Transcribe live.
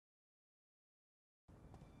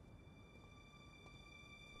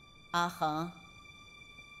阿恒，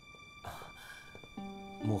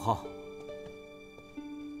母后，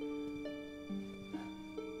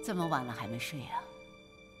这么晚了还没睡啊？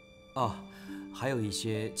啊，还有一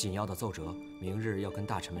些紧要的奏折，明日要跟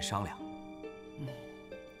大臣们商量。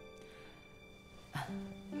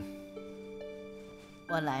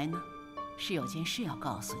我来呢，是有件事要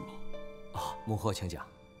告诉你。哦，母后请讲。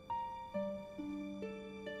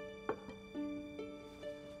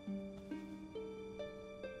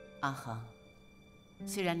阿恒，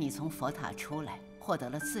虽然你从佛塔出来，获得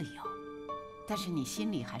了自由，但是你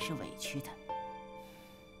心里还是委屈的。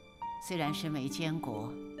虽然身为监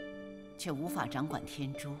国，却无法掌管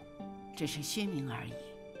天珠，只是虚名而已。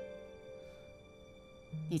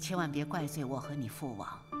你千万别怪罪我和你父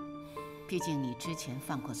王，毕竟你之前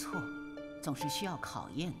犯过错，总是需要考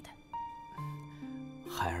验的。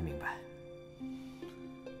孩儿明白。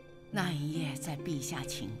那一夜在陛下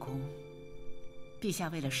寝宫，陛下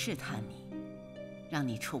为了试探你，让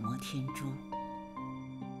你触摸天珠。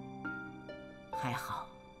还好，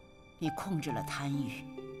你控制了贪欲。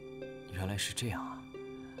原来是这样啊，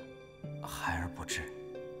孩儿不知。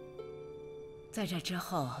在这之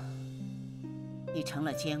后，你成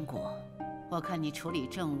了监国，我看你处理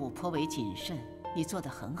政务颇为谨慎，你做得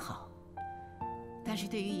很好。但是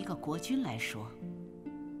对于一个国君来说，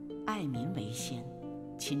爱民为先，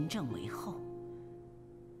勤政为后。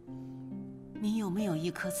你有没有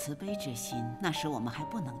一颗慈悲之心？那时我们还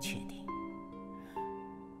不能确定。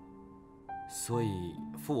所以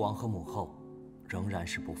父王和母后仍然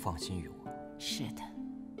是不放心于我。是的。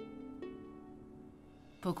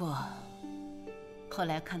不过，后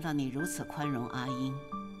来看到你如此宽容阿英，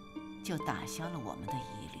就打消了我们的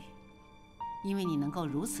疑虑。因为你能够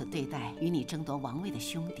如此对待与你争夺王位的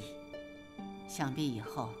兄弟，想必以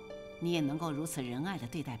后你也能够如此仁爱地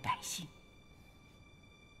对待百姓。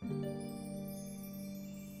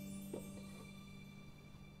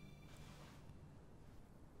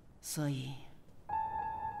所以，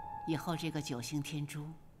以后这个9星天珠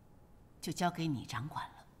就交给你掌管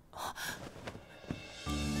了。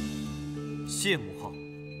谢母后，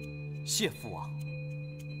谢父王。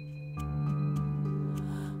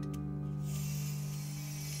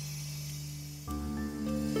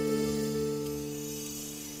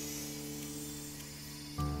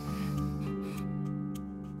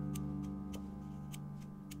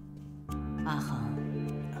阿恒，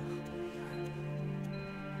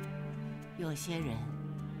有些人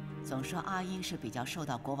总说阿英是比较受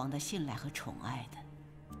到国王的信赖和宠爱的，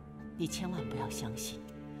你千万不要相信。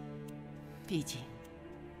毕竟，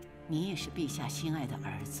你也是陛下心爱的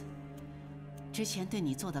儿子。之前对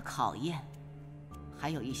你做的考验，还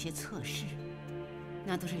有一些测试，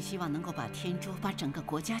那都是希望能够把天珠、把整个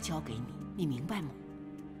国家交给你，你明白吗？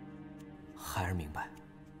孩儿明白。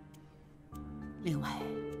另外，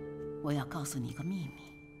我要告诉你一个秘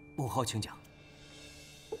密。母后请讲。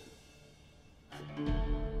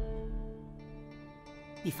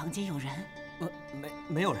你房间有人？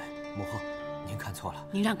没有人，母后，您看错了。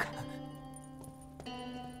你让开！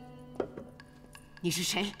你是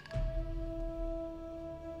谁？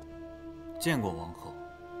见过王后，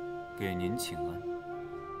给您请安。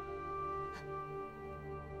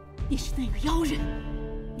你是那个妖人，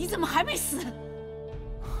你怎么还没死？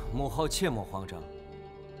母后切莫慌张，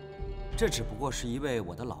这只不过是一位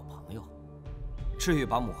我的老朋友，至于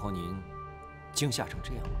把母后您惊吓成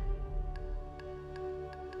这样吗？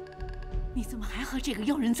你怎么还和这个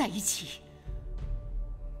妖人在一起？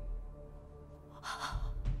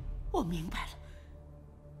我明白了，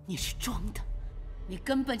你是装的，你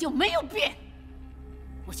根本就没有变。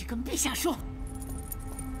我去跟陛下说。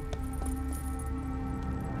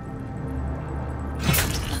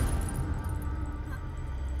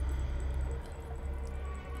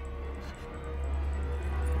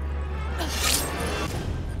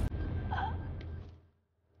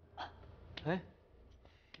哎，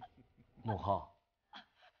母后，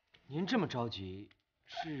您这么着急，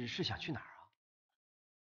是想去哪儿啊？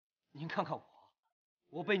您看看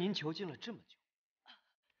我被您囚禁了这么久，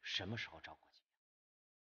什么时候着过急？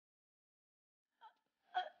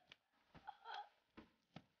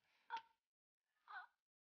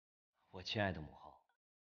我亲爱的母后，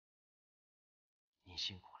您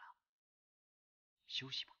辛苦了，休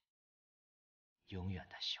息吧，永远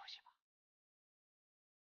的休息吧。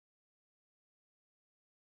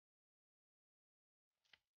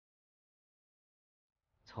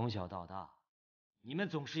从小到大，你们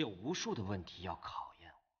总是有无数的问题要考验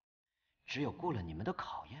我，只有过了你们的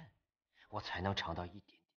考验，我才能尝到一点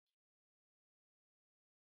点。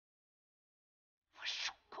我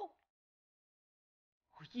受够了，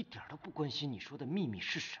我一点都不关心你说的秘密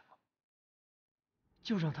是什么，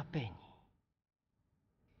就让他被你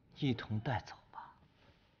一同带走吧。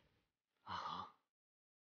阿恒，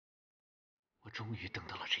我终于等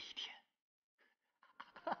到了这一天。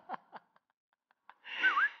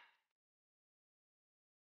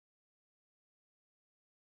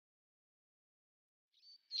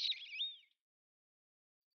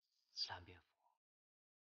蓝蝙蝠，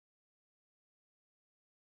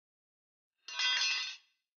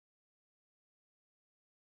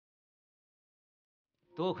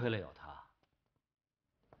多亏了有他，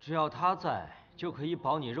只要他在，就可以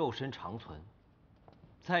保你肉身长存，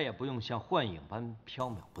再也不用像幻影般飘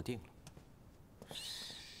渺不定了。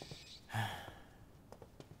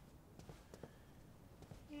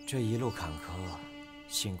这一路坎坷，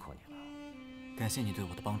辛苦你了。感谢你对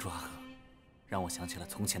我的帮助，阿恒，让我想起了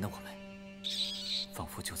从前的我们，仿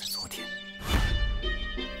佛就在昨天。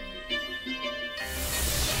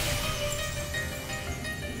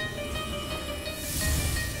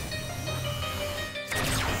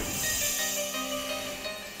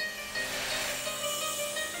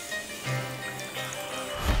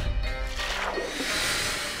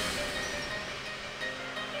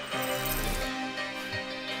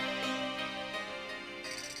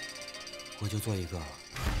我就做一个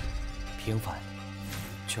平凡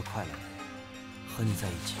却快乐的人，和你在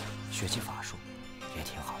一起学习法术，也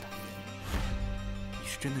挺好的。你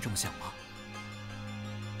是真的这么想吗？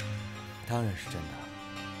当然是真的。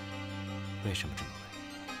为什么这么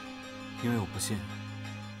问？因为我不信，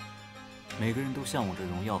每个人都向往着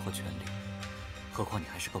荣耀和权力，何况你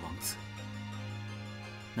还是个王子。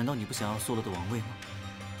难道你不想要苏罗的王位吗？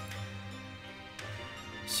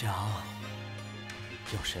想，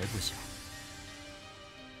有谁不想？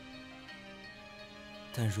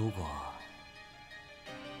但如果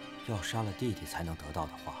要杀了弟弟才能得到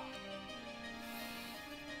的话，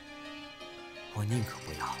我宁可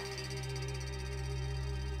不要。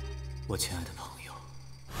我亲爱的朋友，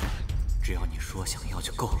只要你说想要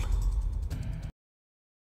就够了。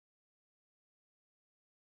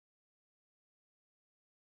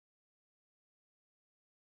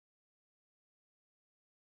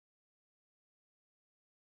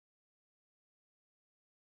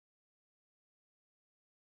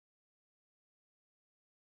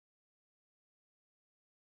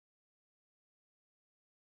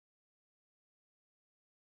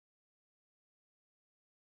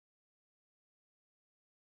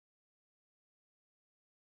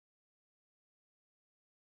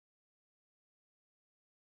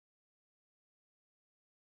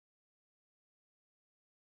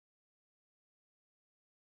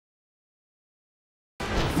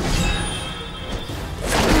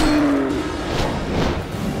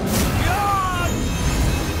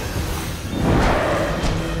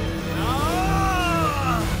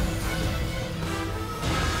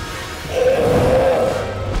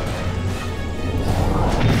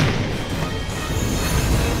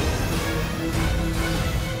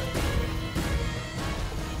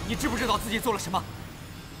你知不知道自己做了什么？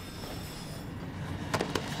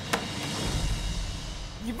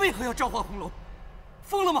你为何要召唤红龙？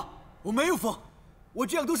疯了吗？我没有疯，我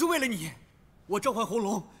这样都是为了你。我召唤红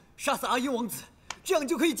龙，杀死阿英王子，这样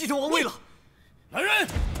就可以继承王位了。来人，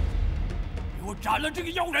给我斩了这个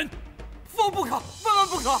妖人！疯不可，万万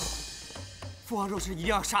不可！父王若是一定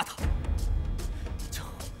要杀他，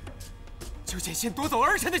就请先夺走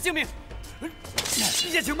儿臣的性命。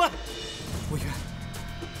叶请慢，我愿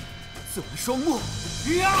自刎双目。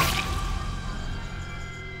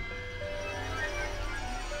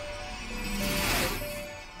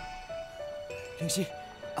灵犀，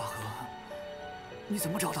阿和，你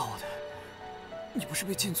怎么找到我的？你不是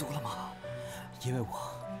被禁足了吗？因为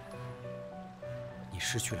你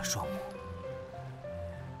失去了双目，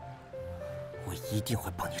我一定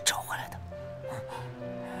会帮你找回来的。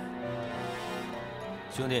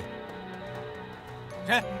兄弟，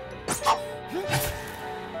谁？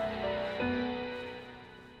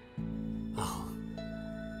阿恒，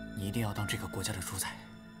你一定要当这个国家的主宰。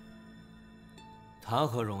谈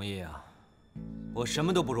何容易啊！我什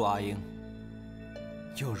么都不如阿英，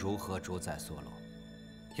又如何主宰梭罗？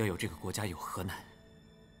要有这个国家有何难？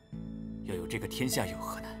要有这个天下有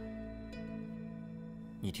何难？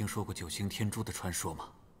你听说过九星天珠的传说吗？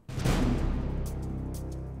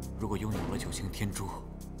如果拥有了九星天珠，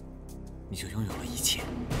你就拥有了一切。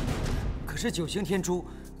可是九星天珠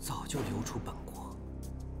早就流出本国，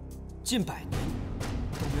近100年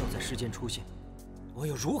都没有在世间出现，我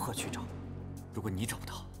又如何去找？如果你找不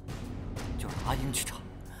到，就让阿英去找。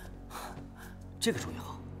这个主意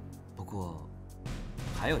好，不过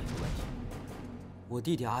还有一个问题，我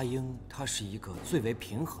弟弟阿英他是一个最为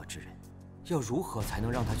平和之人，要如何才能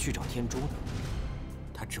让他去找天珠呢？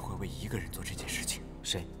他只会为一个人做这件事情。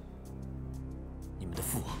谁？你们的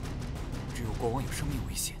父王。只有国王有生命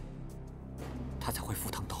危险，他才会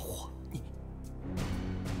赴汤蹈火。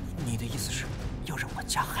你的意思是要让我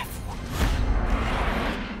加害父王？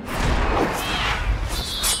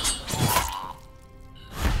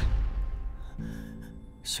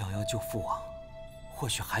想要救父王，或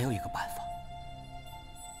许还有一个办法。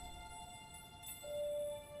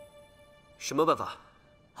什么办法？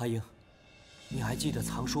阿英，你还记得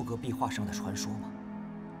藏书阁壁画上的传说吗？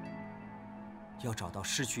要找到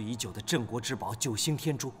失去已久的镇国之宝九星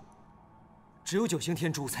天珠，只有九星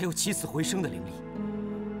天珠才有起死回生的灵力。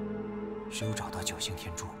只有找到九星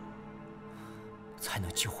天珠，才能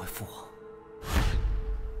救回父王。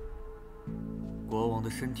国王的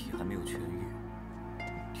身体还没有痊愈，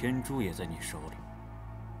天珠也在你手里，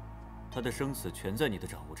他的生死全在你的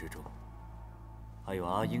掌握之中。还有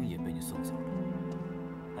阿英也被你送走了，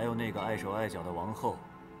还有那个碍手碍脚的王后，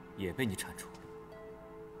也被你铲除了。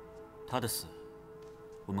她的死，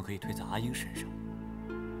我们可以推在阿英身上。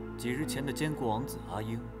几日前的监国王子阿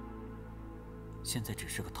英，现在只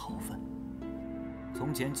是个逃犯。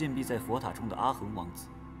从前禁闭在佛塔中的阿恒王子，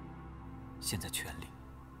现在权力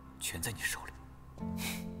全在你手里。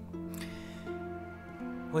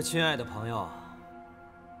我亲爱的朋友，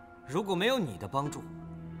如果没有你的帮助，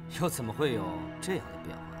又怎么会有这样的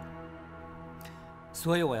变化？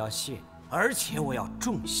所以我要谢你，而且我要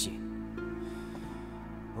重谢你。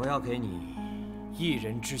我要给你一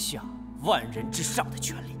人之下，万人之上的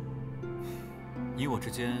权利。你我之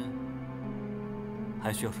间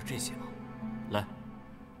还需要说这些吗？来，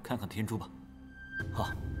看看天珠吧。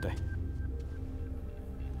好，对。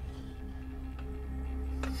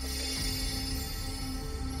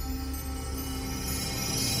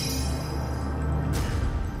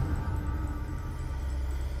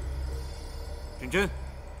认真。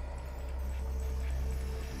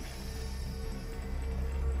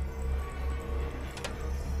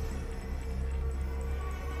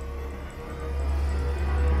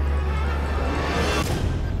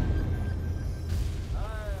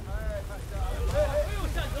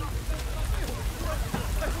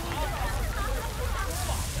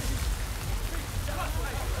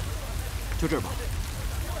就这儿吧。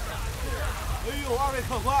哎呦，二位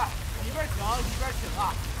客官，里边请，里边请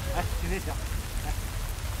啊！哎，请请，来，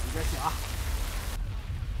里边请啊！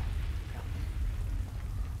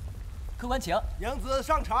客官请。娘子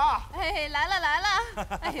上茶。哎，来了来了！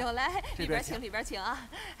哎呦，来里边请，里边请啊！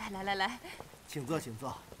哎，来来来，请坐，请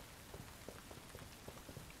坐。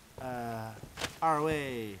二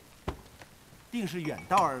位定是远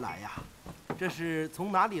道而来呀？这是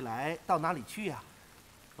从哪里来到哪里去呀？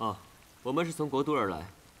啊，我们是从国都而来，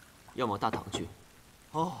要往大唐去。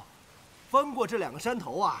哦，翻过这两个山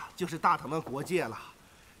头啊，就是大唐的国界了。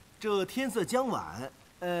这天色将晚，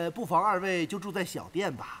不妨二位就住在小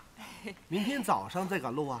店吧。明天早上再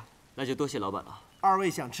赶路啊。那就多谢老板了。二位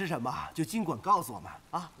想吃什么，就尽管告诉我们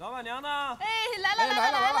啊。老板娘呢？哎，来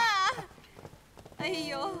了！哎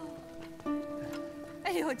呦，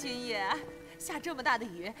哎呦，君爷，下这么大的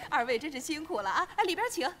雨，二位真是辛苦了啊！哎，里边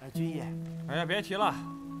请。君爷，哎呀，别提了，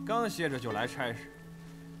刚歇着就来差事，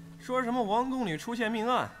说什么王宫里出现命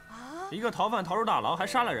案，一个逃犯逃入大牢，还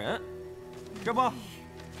杀了人。这不，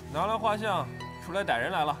拿来画像，出来逮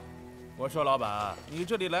人来了。我说老板，你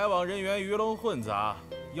这里来往人员鱼龙混杂，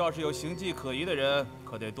要是有形迹可疑的人，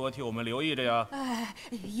可得多替我们留意着呀。哎，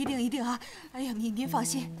一定啊！哎呀，您放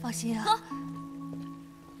心啊。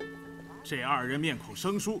这二人面孔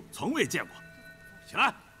生疏，从未见过。起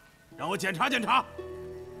来，让我检查检查。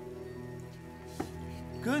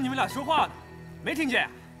跟你们俩说话呢，没听见？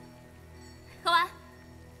喝完。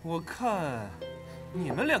我看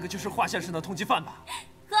你们两个就是画像上的通缉犯吧？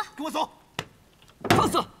喝。跟我走。放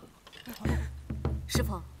肆！师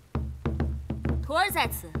傅，徒儿在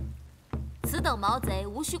此，此等毛贼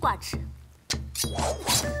无需挂齿。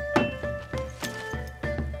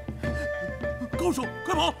高手，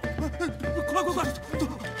快跑！快！走！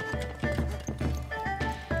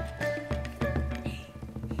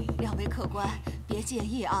两位客官，别介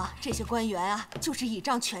意啊，这些官员啊，就是倚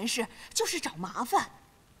仗权势，就是找麻烦。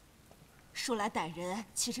说来逮人，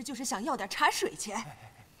其实就是想要点茶水钱。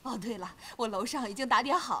哦，对了，我楼上已经打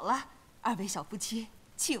点好了，二位小夫妻，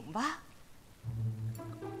请吧。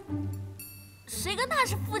谁跟他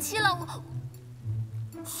是夫妻了？我。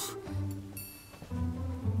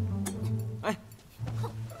哎，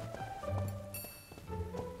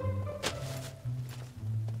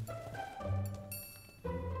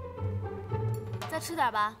再吃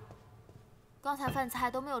点吧，刚才饭菜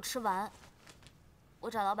都没有吃完，我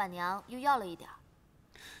找老板娘又要了一点。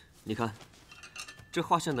你看，这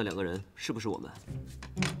画像的两个人是不是我们？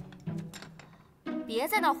别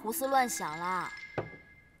在那儿胡思乱想了。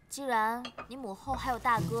既然你母后还有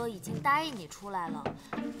大哥已经答应你出来了，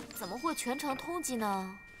怎么会全城通缉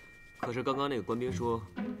呢？可是刚刚那个官兵说，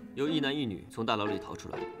有一男一女从大牢里逃出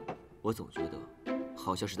来，我总觉得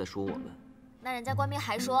好像是在说我们。那人家官兵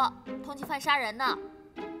还说通缉犯杀人呢，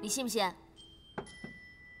你信不信？哎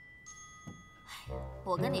呀，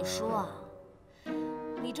我跟你说啊，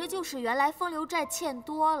你这就是原来风流债欠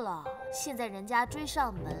多了，现在人家追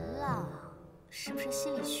上门了，是不是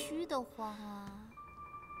心里虚得慌啊？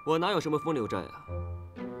我哪有什么风流债啊，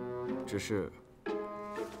只是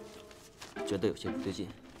觉得有些不对劲。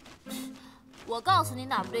我告诉你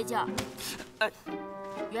哪儿不对劲儿。哎，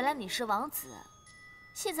原来你是王子，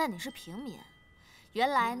现在你是平民。原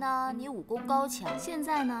来呢，你武功高强，现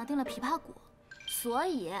在呢订了枇杷果，所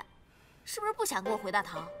以，是不是不想跟我回大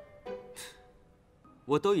唐？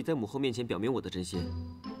我都已在母后面前表明我的真心，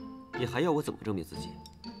你还要我怎么证明自己？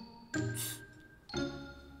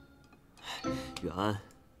远安。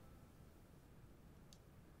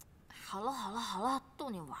好了好了好了，逗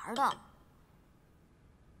你玩的。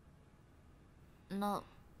那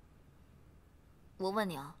我问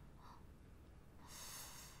你啊，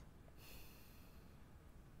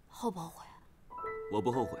后不后悔？我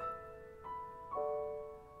不后悔。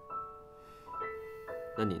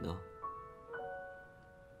那你呢？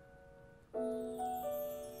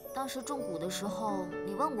当时中蛊的时候，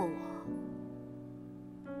你问过我，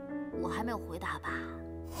我还没有回答吧？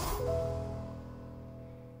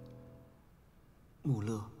穆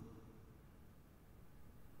乐，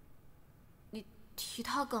你提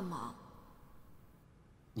他干嘛？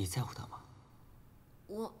你在乎他吗？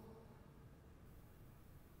我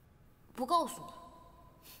不告诉你。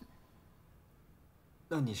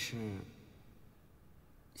那你是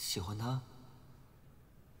喜欢他？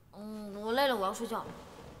我累了，我要睡觉。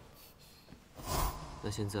那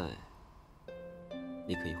现在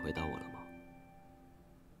你可以回答我了吗？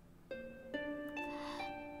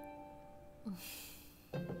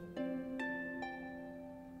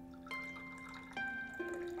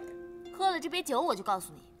喝了这杯酒，我就告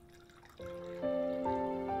诉你。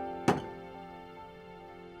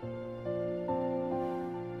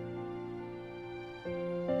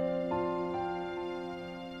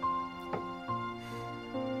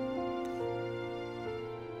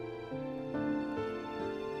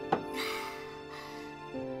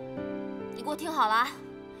你给我听好了啊！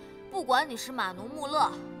不管你是马奴穆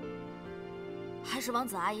勒，还是王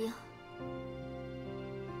子阿英，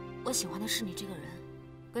我喜欢的是你这个人，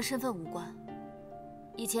跟身份无关。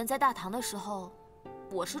以前在大唐的时候，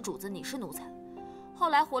我是主子，你是奴才；后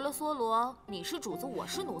来回了梭罗，你是主子，我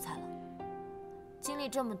是奴才了。经历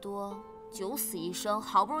这么多，九死一生，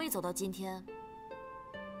好不容易走到今天，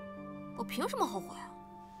我凭什么后悔啊？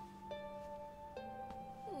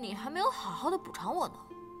你还没有好好的补偿我呢。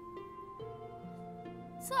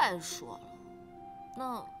再说了，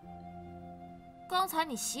那刚才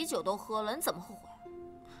你喜酒都喝了，你怎么后悔？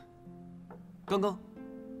刚刚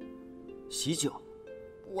喜酒，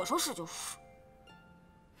我说是就是。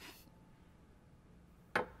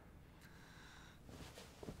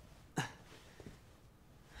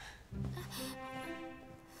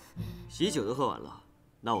喜酒都喝完了，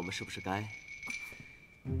那我们是不是该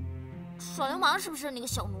耍流氓？是不是你个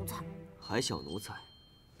小奴才？还小奴才？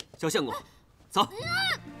小相公，走。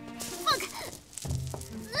放开！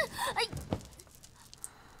哎，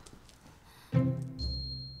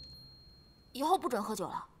以后不准喝酒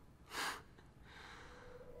了。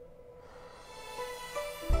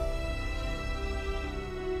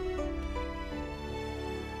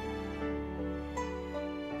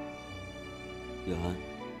远安，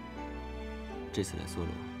这次来梭罗，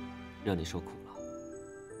让你受苦了。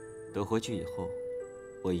等回去以后，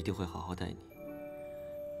我一定会好好待你。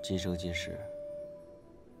今生今世，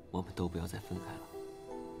我们都不要再分开了。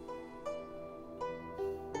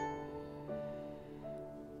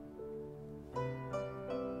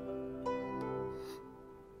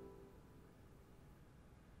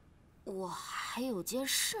我还有件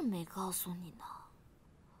事没告诉你呢。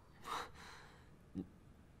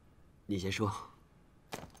你先说。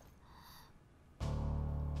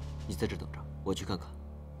你在这等着，我去看看。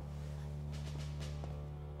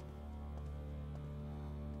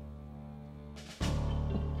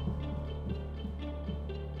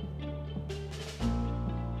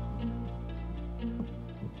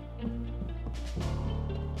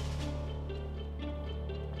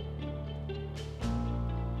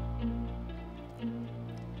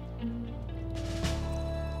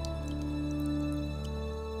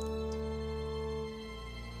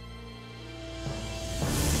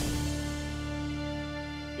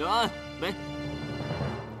远安，没。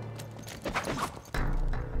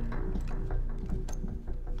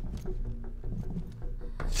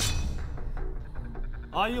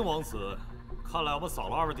阿英王子，看来我们扫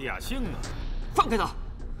了二位的雅兴呢。放开他！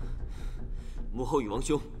母后与王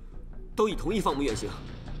兄都已同意放牧远行，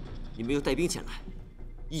你们又带兵前来，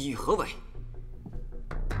意欲何为？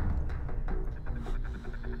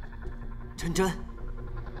真真，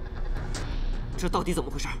这到底怎么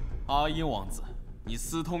回事？阿英王子，你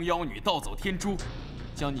私通妖女，盗走天珠，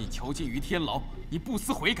将你囚禁于天牢，你不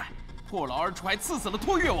思悔改，破牢而出，还刺死了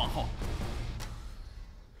托月王后。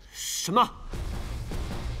什么？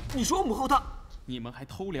你说母后她……你们还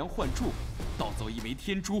偷梁换柱，盗走一枚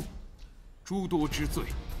天珠，诸多之罪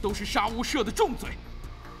都是杀无赦的重罪。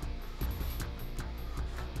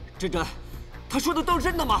真真，他说的都是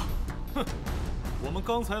真的吗？哼，我们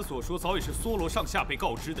刚才所说早已是梭罗上下被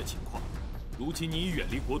告知的情况。如今你已远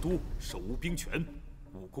离国都，手无兵权，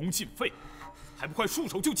武功尽废，还不快束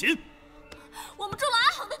手就擒！我们中了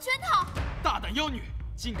阿恒的圈套！大胆妖女，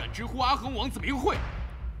竟敢直呼阿恒王子名讳，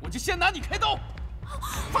我就先拿你开刀！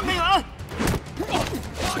放开远安！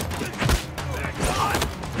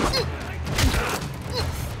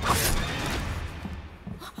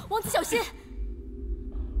王子小心！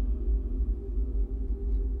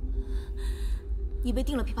你被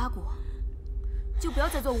定了琵琶骨，就不要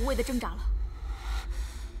再做无谓的挣扎了。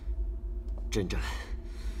真真，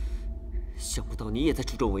想不到你也在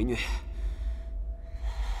助纣为虐。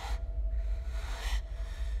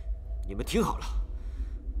你们听好了，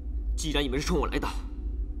既然你们是冲我来的，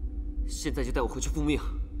现在就带我回去复命，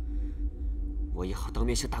我也好当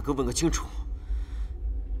面向大哥问个清楚。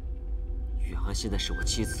远安现在是我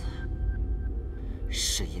妻子，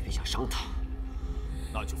谁也别想伤她。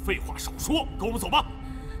那就废话少说，跟我们走吧。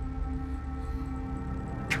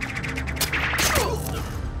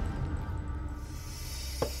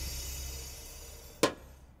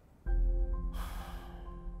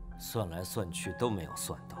算来算去都没有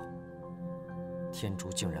算到，天珠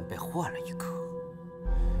竟然被换了一颗。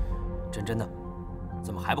真真呢？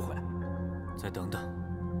怎么还不回来？再等等，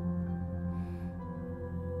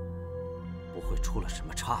不会出了什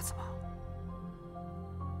么岔子吧？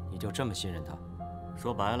你就这么信任他？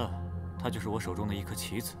说白了，他就是我手中的一颗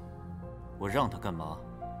棋子，我让他干嘛，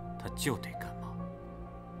他就得干嘛。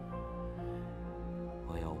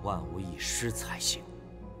我要万无一失才行。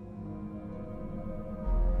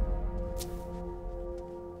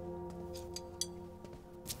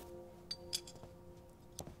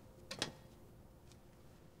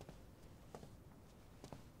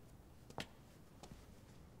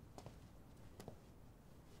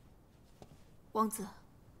王子，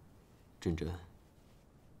真真，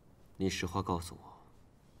你实话告诉我，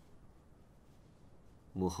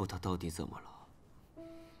母后她到底怎么了？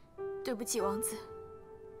对不起，王子，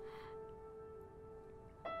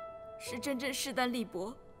是真真势单力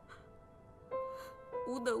薄，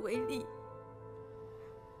无能为力。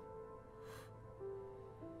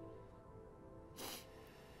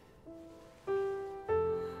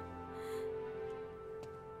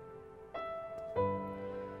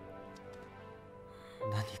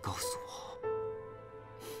那你告诉我，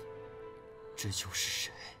这就是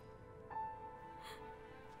谁？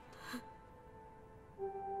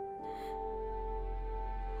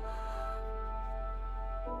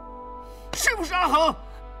是不是阿恒？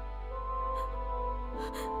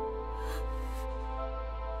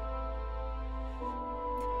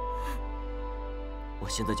我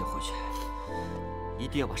现在就回去，一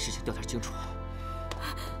定要把事情调查清楚。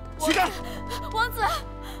起开！王子。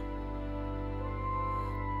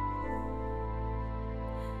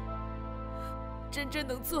真正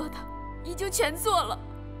能做的已经全做了，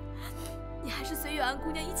你还是随远安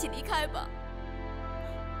姑娘一起离开吧。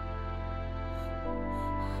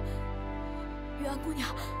远安姑娘，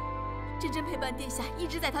真真陪伴殿下一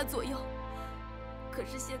直在她左右，可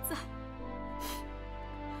是现在，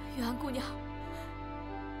远安姑娘，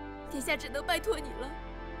殿下只能拜托你了。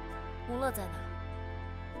穆乐在哪，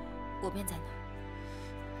我便在哪。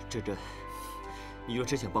真真，你若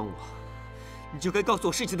真想帮我，你就该告诉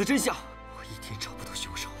我事情的真相。我一天找不到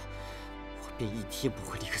凶手，我便一天不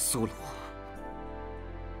会离开梭罗。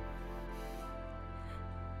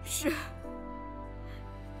是，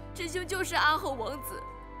真凶就是阿后王子。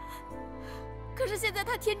可是现在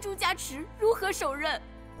他天诛加持，如何手刃？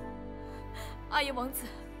阿爷王子，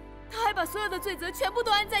他还把所有的罪责全部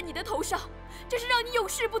都安在你的头上，这是让你永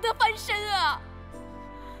世不得翻身啊！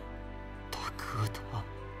大哥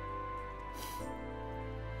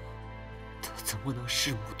他怎么能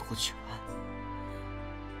弑母夺权？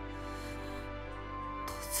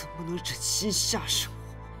他怎么能忍心下手？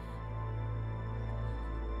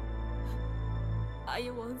阿爷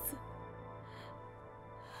王子，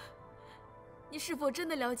你是否真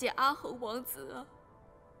的了解阿后王子啊？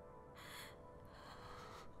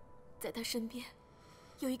在他身边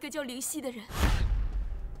有一个叫灵犀的人。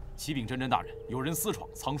启禀真真大人，有人私闯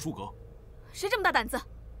藏书阁。谁这么大胆子？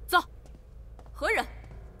走！何人？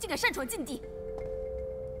竟敢擅闯禁地？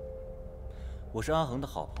我是阿恒的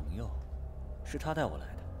好朋友，是他带我来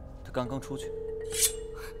的。他刚刚出去。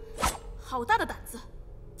好大的胆子，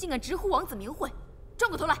竟敢直呼王子名讳！转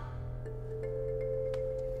过头来！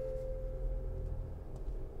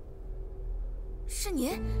是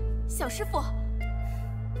您，小师傅。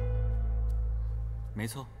没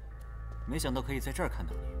错，没想到可以在这儿看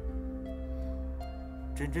到你。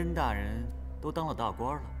真真大人都当了大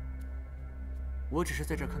官了，我只是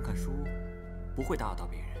在这儿看看书，不会打扰到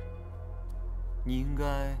别人。你应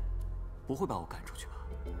该不会把我赶出去吧？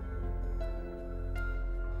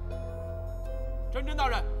真真大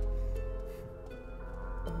人，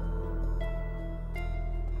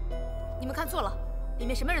你们看错了，里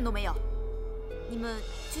面什么人都没有。你们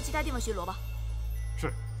去其他地方巡逻吧。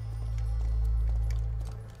是。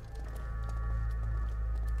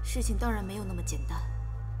事情当然没有那么简单，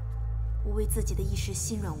我为自己的一时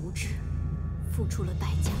心软无知，付出了代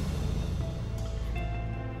价。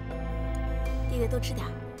爹爹多吃点。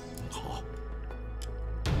好。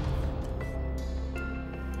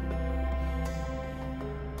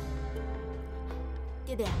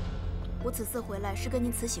爹爹，我此次回来是跟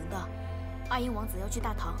您辞行的。阿英王子要去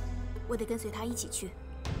大唐，我得跟随他一起去。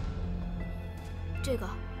这个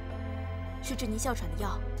是治您哮喘的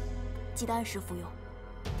药，记得按时服用。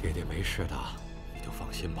爹爹没事的，你就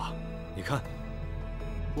放心吧。你看，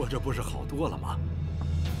我这不是好多了吗？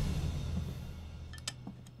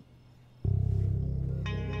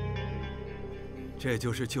这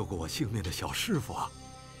就是救过我性命的小师傅啊，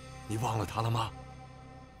你忘了他了吗？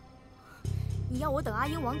你要我等阿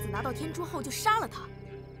英王子拿到天珠后就杀了他，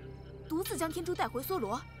独自将天珠带回梭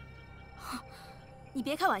罗？你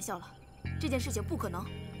别开玩笑了，这件事情不可能。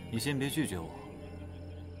你先别拒绝我，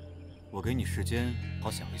我给你时间好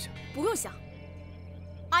想一想。不用想，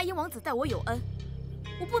阿英王子待我有恩，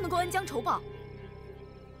我不能够恩将仇报。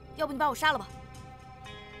要不你把我杀了吧，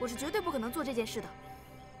我是绝对不可能做这件事的。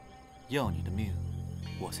要你的命，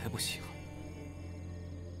我才不稀罕。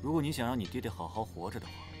如果你想让你爹爹好好活着的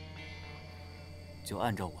话，就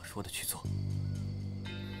按照我说的去做。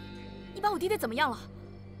你把我爹爹怎么样了？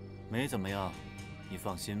没怎么样，你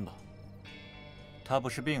放心吧。他不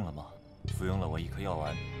是病了吗？服用了我一颗药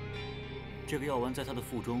丸。这个药丸在他的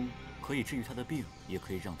腹中，可以治愈他的病，也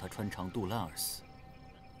可以让他穿肠肚烂而死。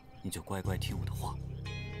你就乖乖听我的话。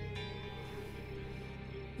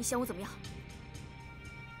你想我怎么样？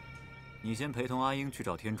你先陪同阿英去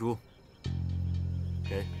找天珠。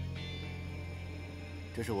给，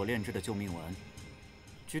这是我炼制的救命丸。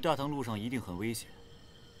去大唐路上一定很危险，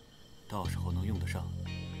到时候能用得上。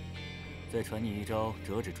再传你一招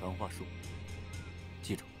折纸传话术，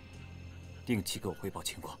记住，定期给我汇报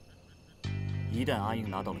情况。一旦阿英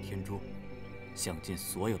拿到了天珠，想尽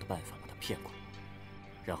所有的办法把她骗过来，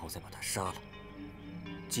然后再把她杀了。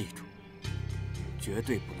记住，绝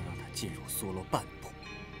对不能让她进入梭罗半步。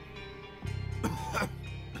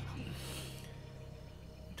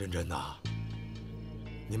真真呐，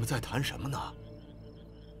你们在谈什么呢？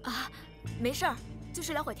啊，没事儿，就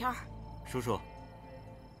是聊会天儿。叔叔，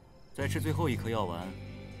再吃最后一颗药丸，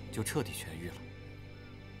就彻底痊愈了。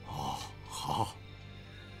哦，好。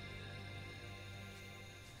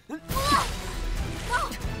等！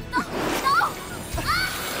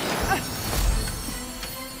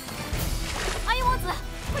阿英王子，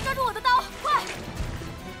快抓住我的刀，快！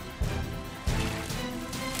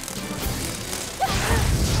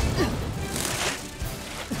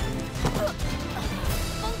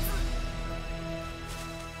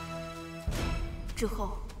之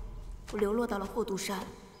后，我流落到了霍杜山，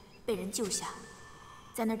被人救下，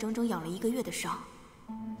在那整整养了1个月的伤。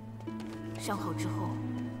伤好之后，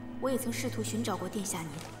我也曾试图寻找过殿下您，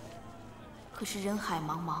可是人海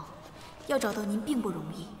茫茫，要找到您并不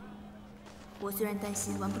容易。我虽然担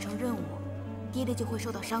心完不成任务，爹爹就会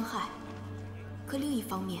受到伤害，可另一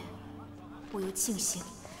方面，我又庆幸，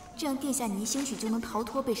这样殿下您兴许就能逃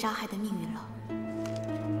脱被杀害的命运了。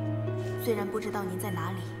虽然不知道您在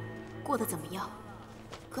哪里，过得怎么样。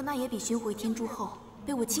可那也比寻回天珠后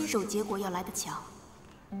被我亲手结果要来得强。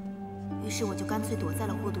于是我就干脆躲在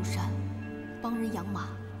了霍杜山，帮人养马，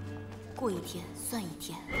过一天算一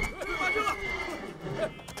天。发生了！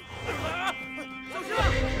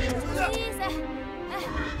小心啊！哎，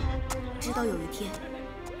直到有一天，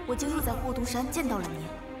我竟又在霍杜山见到了您，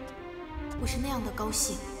我是那样的高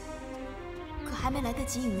兴。可还没来得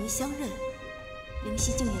及与您相认，灵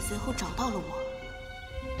犀竟也随后找到了我。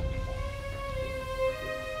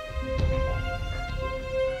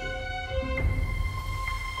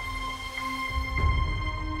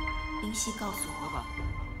灵犀告诉我，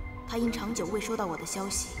他因长久未收到我的消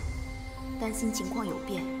息，担心情况有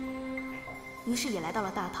变，于是也来到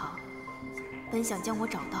了大唐。本想将我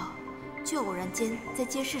找到，却偶然间在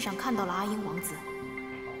街市上看到了阿英王子。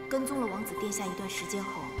跟踪了王子殿下一段时间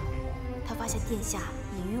后，他发现殿下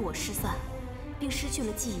已与我失散，并失去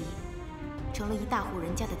了记忆，成了一大户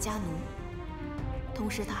人家的家奴。同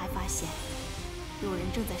时，他还发现有人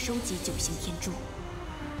正在收集9星天珠。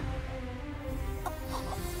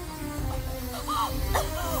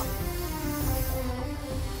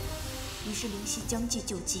于是灵犀将计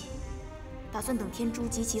就计，打算等天珠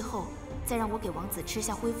集齐后，再让我给王子吃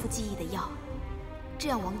下恢复记忆的药，这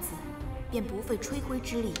样王子便不费吹灰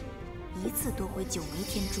之力，一次夺回9枚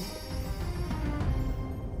天珠。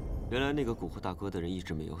原来那个蛊惑大哥的人一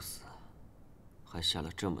直没有死，还下了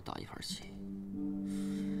这么大一盘棋。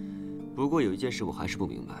不过有一件事我还是不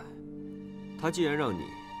明白，他既然让你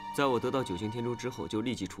在我得到9星天珠之后就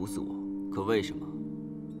立即处死我，可为什么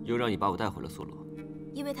又让你把我带回了梭罗？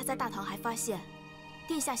因为他在大唐还发现，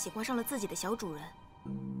殿下喜欢上了自己的小主人，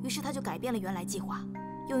于是他就改变了原来计划，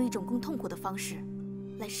用一种更痛苦的方式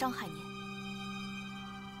来伤害您。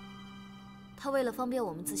他为了方便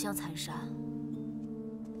我们自相残杀，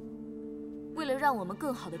为了让我们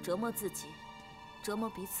更好的折磨自己，折磨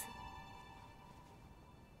彼此，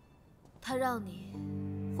他让你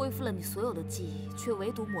恢复了你所有的记忆，却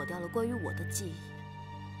唯独抹掉了关于我的记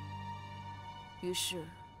忆。于是，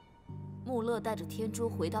穆勒带着天珠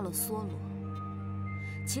回到了梭罗。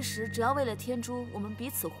其实，只要为了天珠，我们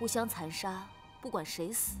彼此互相残杀，不管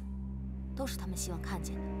谁死，都是他们希望看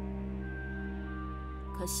见的。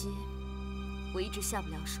可惜，我一直下不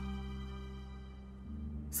了手，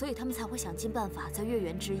所以他们才会想尽办法，在月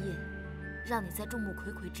圆之夜，让你在众目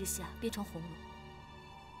睽睽之下变成红龙。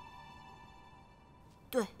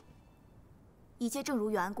对，一切正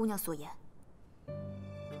如远安姑娘所言。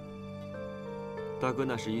大哥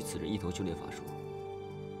那时与此人一同修炼法术，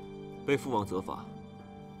被父王责罚，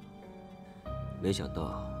没想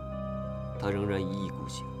到他仍然一意孤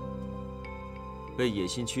行，被野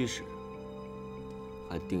心驱使，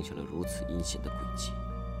还定下了如此阴险的诡计。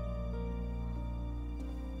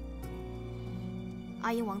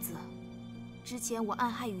阿英王子，之前我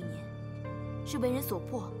暗害于您，是为人所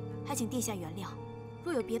迫，还请殿下原谅。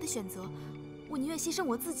若有别的选择，我宁愿牺牲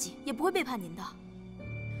我自己，也不会背叛您的。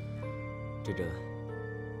真真，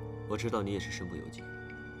我知道你也是身不由己。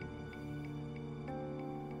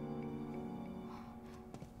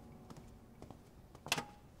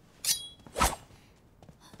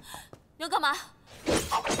你要干嘛？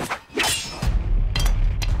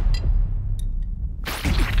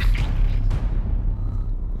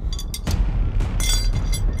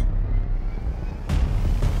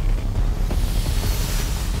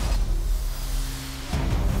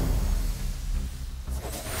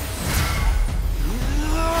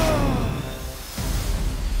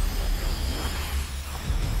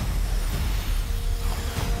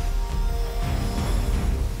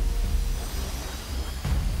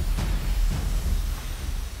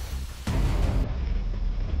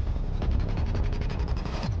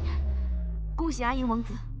恭喜阿英王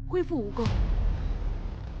子恢复武功。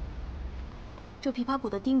这琵琶骨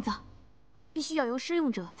的钉子，必须要由施用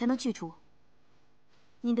者才能去除。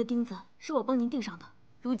您的钉子是我帮您钉上的，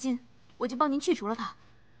如今我就帮您去除了它。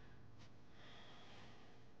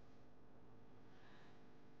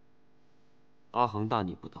阿恒大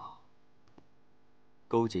逆不道，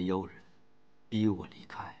勾结妖人，逼我离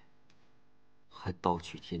开，还盗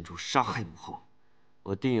取天珠，杀害母后，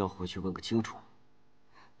我定要回去问个清楚。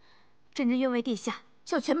朕愿为殿下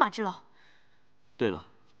效犬马之劳。对了，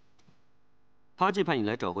他既派你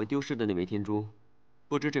来找回丢失的那枚天珠，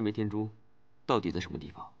不知这枚天珠到底在什么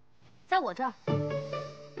地方？在我这儿。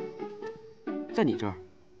在你这儿？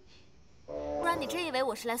不然你真以为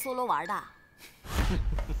我是来梭罗玩的？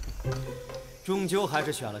终究还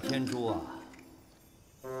是选了天珠啊！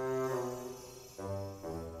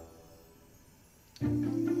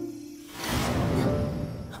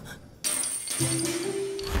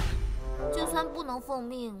就算不能奉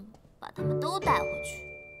命把他们都带回去，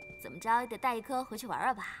怎么着也得带一颗回去玩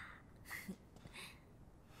玩吧。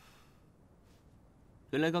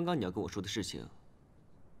原来刚刚你要跟我说的事情，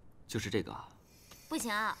就是这个啊？不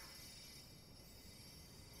行啊！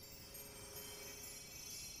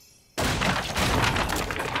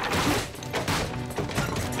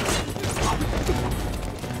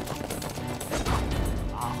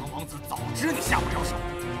阿恒王子早知你下不了手。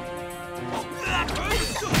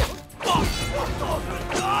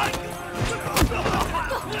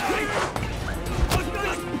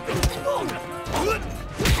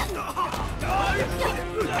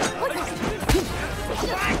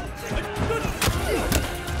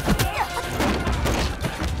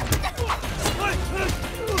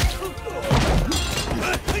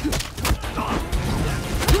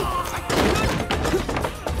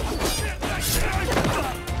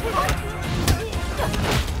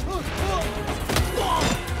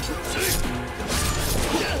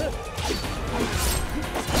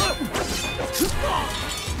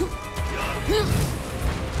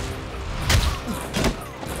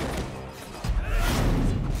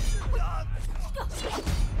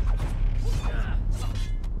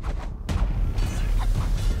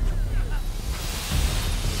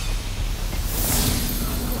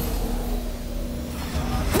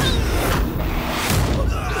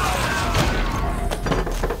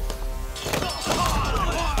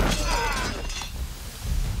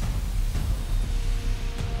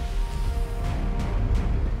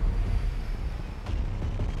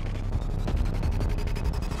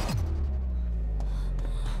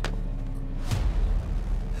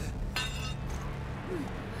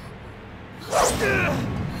真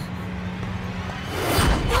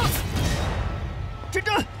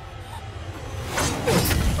真，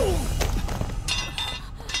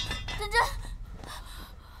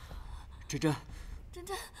真真，真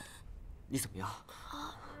真，你怎么样？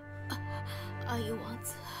阿姨王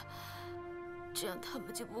子，这样他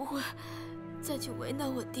们就不会再去为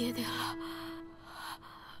难我爹爹了。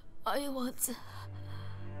阿姨王子，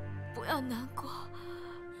不要难过，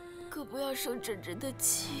可不要生真真的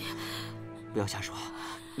气。不要瞎说，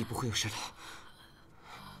你不会有事的。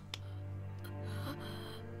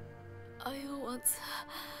阿姨王子，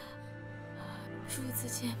初次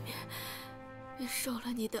见面便受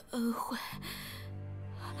了你的恩惠，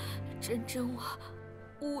真真我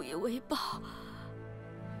无以为报，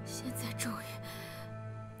现在终于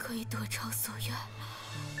可以得偿所愿了。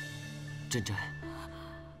真真，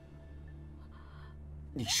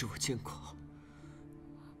你是我见过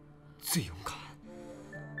最勇敢、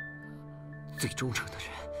最忠诚的人，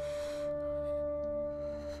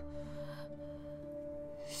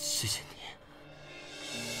谢谢你。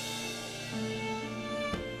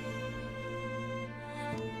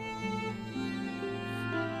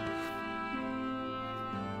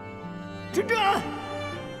真真，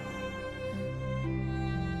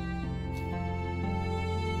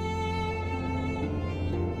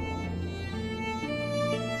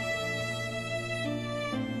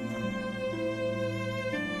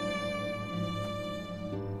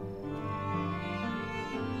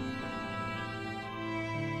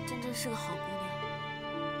真真是个好姑娘。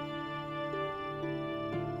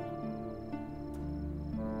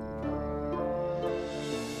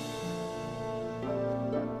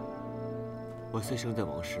我虽生在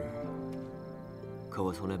王室，可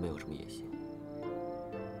我从来没有什么野心。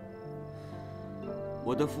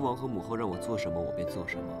我的父王和母后让我做什么，我便做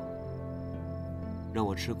什么；让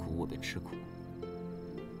我吃苦，我便吃苦。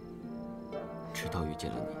直到遇见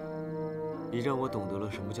了你，你让我懂得了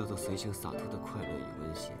什么叫做随性洒脱的快乐与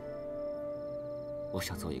温馨。我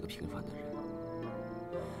想做一个平凡的人，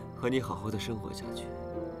和你好好的生活下去。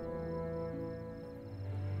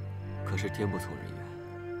可是天不从人愿。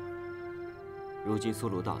如今梭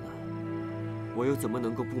罗大难，我又怎么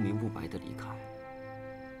能够不明不白地离开？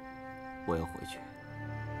我要回去，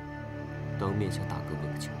当面向大哥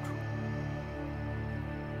问个清楚。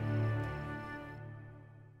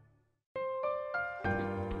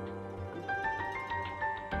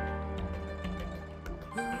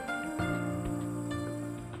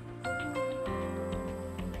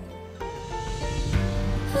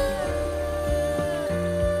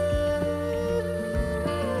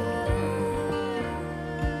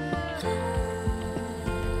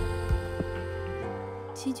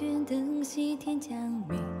席卷灯熄天将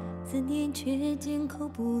灭，思念却缄口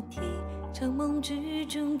不提。长梦之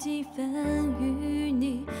中几番与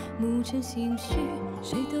你，暮成心绪，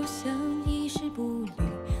谁都想一世不离，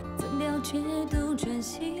怎料却都转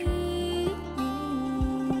心。